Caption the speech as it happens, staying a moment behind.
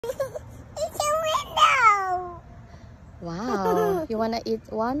Wow. You wanna eat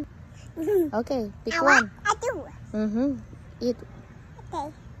one? Okay, pick one. I do. Eat.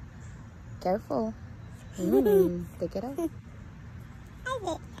 Okay. Careful. Take it out.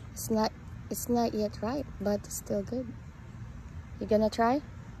 Okay. It's not yet ripe, but it's still good. You gonna try?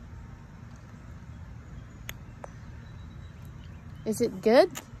 Is it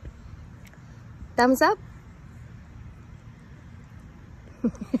good? Thumbs up?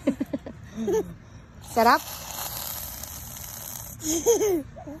 Shut up.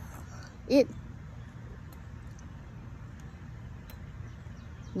 Eat.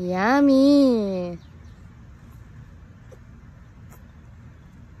 Yummy.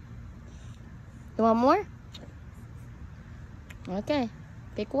 You want more? Okay,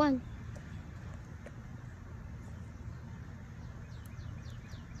 pick one.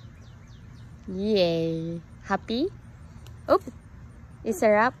 Yay. Happy? Oop. Is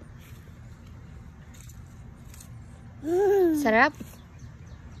syrup? Syrup?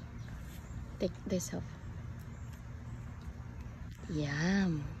 Take this off.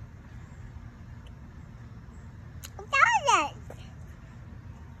 Yum.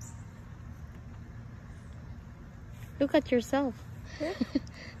 Look at yourself.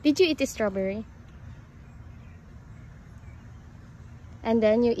 Did you eat the strawberry? And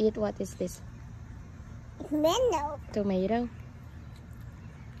then you eat, what is this? Tomato. Tomato.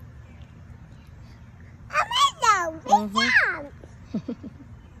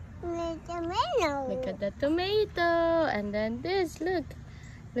 Tomato. Look at the tomato. And then this, look.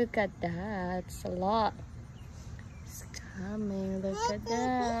 Look at that. It's a lot. It's coming. Look at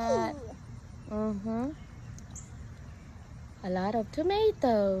that. A lot of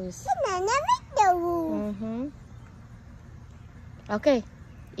tomatoes. Okay.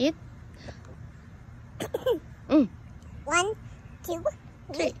 Eat. 1, 2,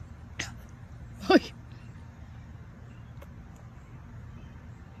 3.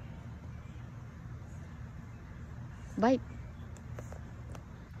 Bite.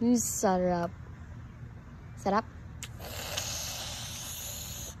 Sarap. Sarap.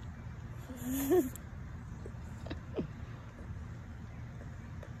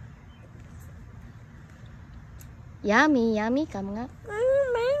 Yummy, yummy. Kamu nga.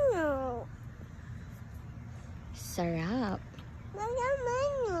 Sarap.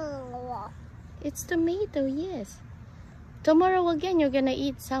 It's tomato, yes. Tomorrow again, you're gonna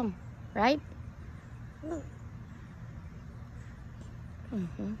eat some, right?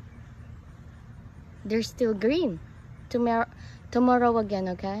 They're still green. Tomorrow again,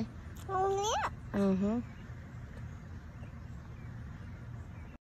 okay? Oh, yeah.